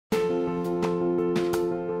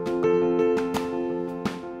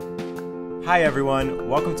Hi everyone,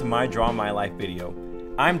 welcome to my Draw My Life video.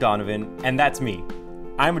 I'm Donovan, and that's me.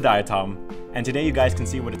 I'm a Diatom, and today you guys can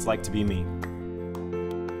see what it's like to be me.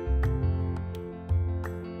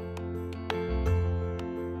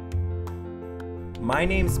 My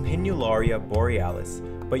name's Pinularia borealis,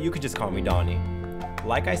 but you could just call me Donnie.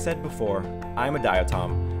 Like I said before, I'm a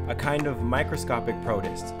diatom, a kind of microscopic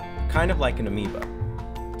protist, kind of like an amoeba.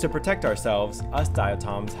 To protect ourselves, us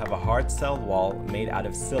diatoms have a hard-celled wall made out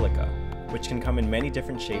of silica, which can come in many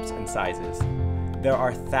different shapes and sizes. There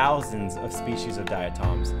are thousands of species of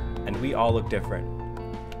diatoms, and we all look different.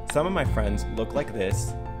 Some of my friends look like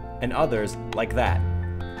this, and others like that.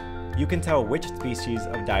 You can tell which species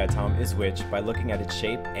of diatom is which by looking at its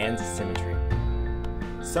shape and symmetry.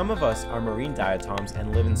 Some of us are marine diatoms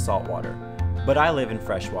and live in saltwater, but I live in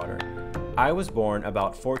freshwater. I was born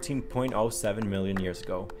about 14.07 million years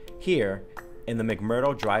ago, here in the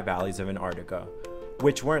McMurdo dry valleys of Antarctica,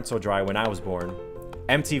 which weren't so dry when I was born.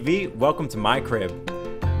 MTV, welcome to my crib.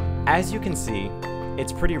 As you can see,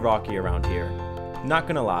 it's pretty rocky around here. Not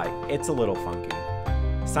gonna lie, it's a little funky.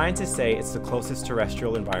 Scientists say it's the closest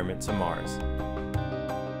terrestrial environment to Mars.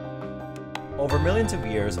 Over millions of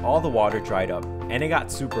years, all the water dried up, and it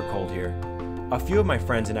got super cold here. A few of my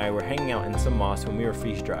friends and I were hanging out in some moss when we were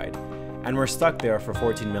freeze-dried, and we're stuck there for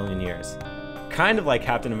 14 million years. Kind of like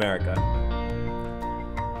Captain America.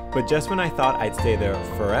 But just when I thought I'd stay there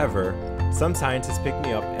forever, some scientists picked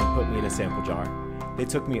me up and put me in a sample jar. They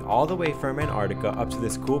took me all the way from Antarctica up to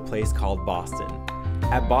this cool place called Boston.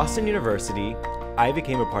 At Boston University, I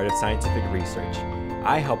became a part of scientific research.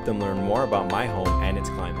 I helped them learn more about my home and its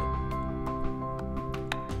climate.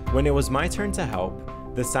 When it was my turn to help,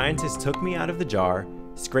 the scientists took me out of the jar,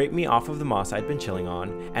 scraped me off of the moss I'd been chilling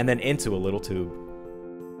on, and then into a little tube.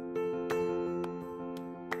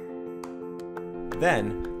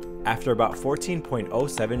 Then, after about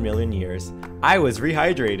 14.07 million years, I was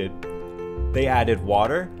rehydrated. They added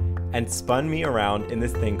water and spun me around in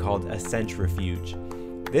this thing called a centrifuge.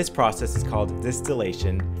 This process is called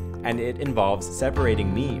distillation, and it involves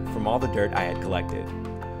separating me from all the dirt I had collected.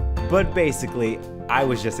 But basically, I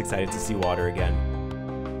was just excited to see water again.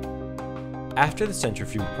 After the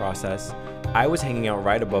centrifuge process, I was hanging out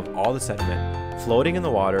right above all the sediment, floating in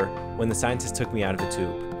the water when the scientists took me out of the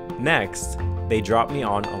tube. Next, they dropped me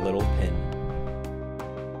on a little pin.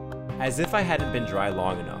 As if I hadn't been dry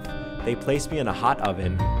long enough, they placed me in a hot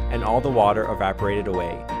oven and all the water evaporated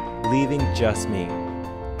away, leaving just me.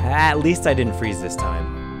 At least I didn't freeze this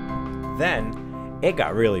time. Then, it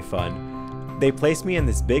got really fun. They placed me in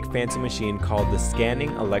this big fancy machine called the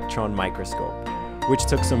Scanning Electron Microscope, which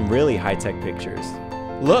took some really high-tech pictures.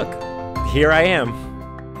 Look, here I am.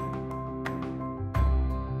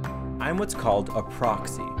 I'm what's called a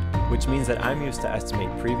proxy, which means that I'm used to estimate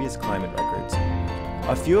previous climate records.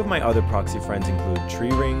 A few of my other proxy friends include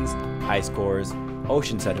tree rings, ice cores,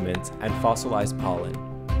 ocean sediments, and fossilized pollen.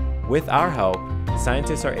 With our help,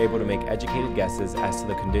 scientists are able to make educated guesses as to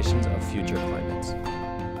the conditions of future climates.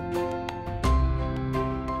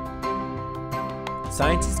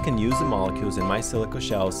 Scientists can use the molecules in my silica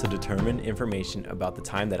shells to determine information about the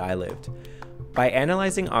time that I lived. By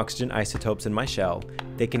analyzing oxygen isotopes in my shell,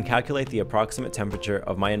 they can calculate the approximate temperature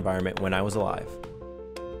of my environment when I was alive.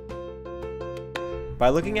 By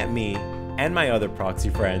looking at me and my other proxy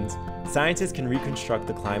friends, scientists can reconstruct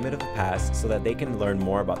the climate of the past so that they can learn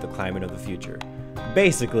more about the climate of the future.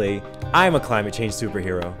 Basically, I'm a climate change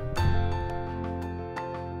superhero.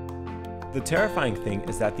 The terrifying thing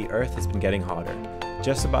is that the Earth has been getting hotter,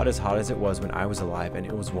 just about as hot as it was when I was alive and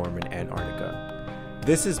it was warm in Antarctica.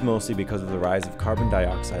 This is mostly because of the rise of carbon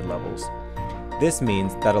dioxide levels. This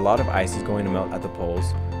means that a lot of ice is going to melt at the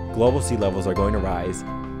poles, global sea levels are going to rise,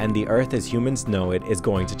 and the Earth as humans know it is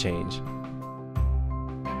going to change.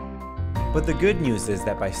 But the good news is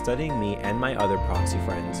that by studying me and my other proxy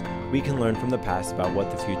friends, we can learn from the past about what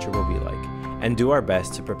the future will be like, and do our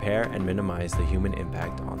best to prepare and minimize the human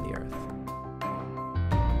impact on the Earth.